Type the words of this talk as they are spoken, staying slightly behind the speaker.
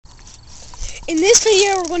In this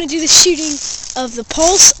video, we're going to do the shooting of the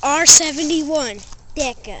Pulse R71.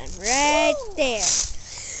 That gun right there.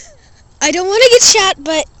 I don't want to get shot,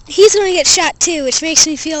 but he's going to get shot too, which makes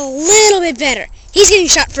me feel a little bit better. He's getting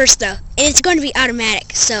shot first though, and it's going to be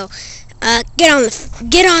automatic. So, get on the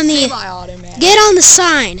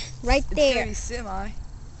sign right there. It's semi.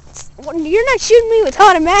 Well, you're not shooting me with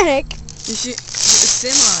automatic. You shoot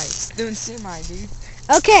semi. It's doing semi, dude.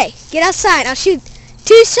 Okay, get outside. I'll shoot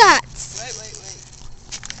 2 shots. Wait.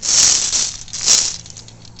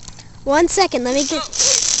 1 second. Let me get.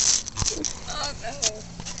 Oh no.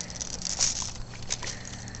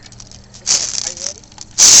 Are you ready?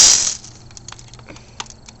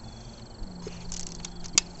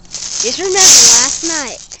 Just remember last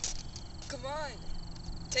night. Come on.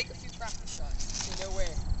 Take a few practice shots. You know where.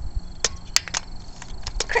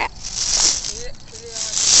 Crap.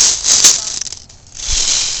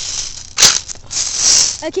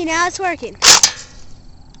 Okay, now it's working.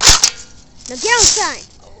 Now get outside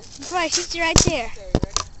before I shoot you right there. Okay,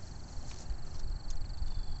 ready?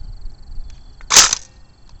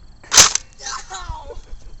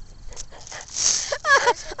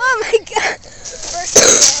 Oh my god. The first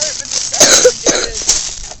one hurt, but the second one did.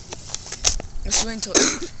 Let's wait until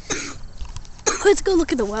Let's go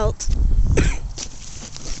look at the welt.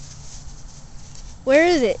 Where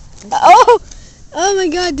is it? Oh my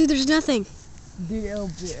god, dude, there's nothing. Dude, it'll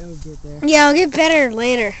get there. Yeah, I'll get better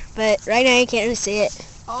later, but right now you can't really see it.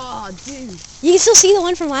 Oh, dude. You can still see the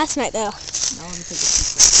one from last night, though. Now let me take a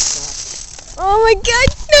shot. Oh my god,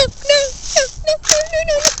 no.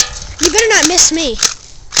 You better not miss me.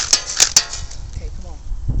 Okay, come on.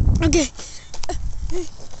 Okay.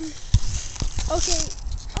 Okay.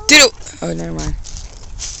 Dude. Oh, never mind.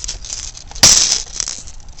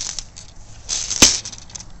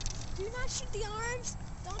 Do not shoot the arms.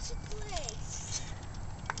 Don't shoot the legs.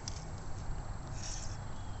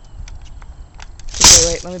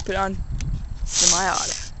 Okay, wait. Let me put on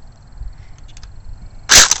semi-auto.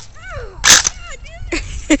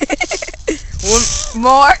 One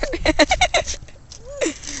more.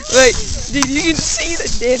 Wait, dude, you can see the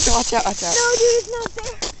dent. Watch out. No, dude, it's not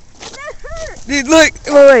there. That hurt. Dude, look.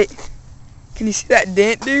 Wait. Can you see that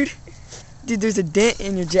dent, dude? Dude, there's a dent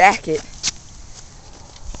in your jacket.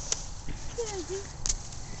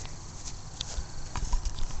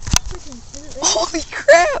 Holy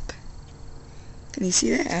crap. Can you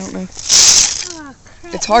see that? I don't know. Oh,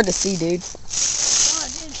 crap. It's hard to see, dude. Oh,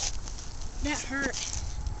 dude. That hurt.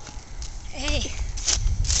 Hey.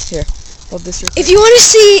 Here, hold this real quick. If you want to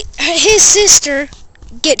see his sister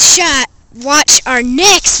get shot, watch our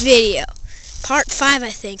next video. Part 5, I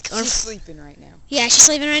think. Or, She's sleeping right now. yeah, she's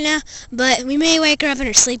sleeping right now, but we may wake her up in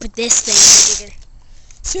her sleep with this thing.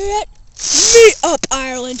 See that? Me up,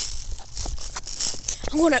 Ireland.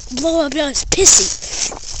 I'm going to blow up his pussy.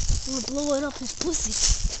 I'm going to blow it up his pussy.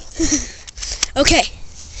 Okay.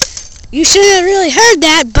 You should have really heard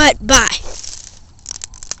that, but bye.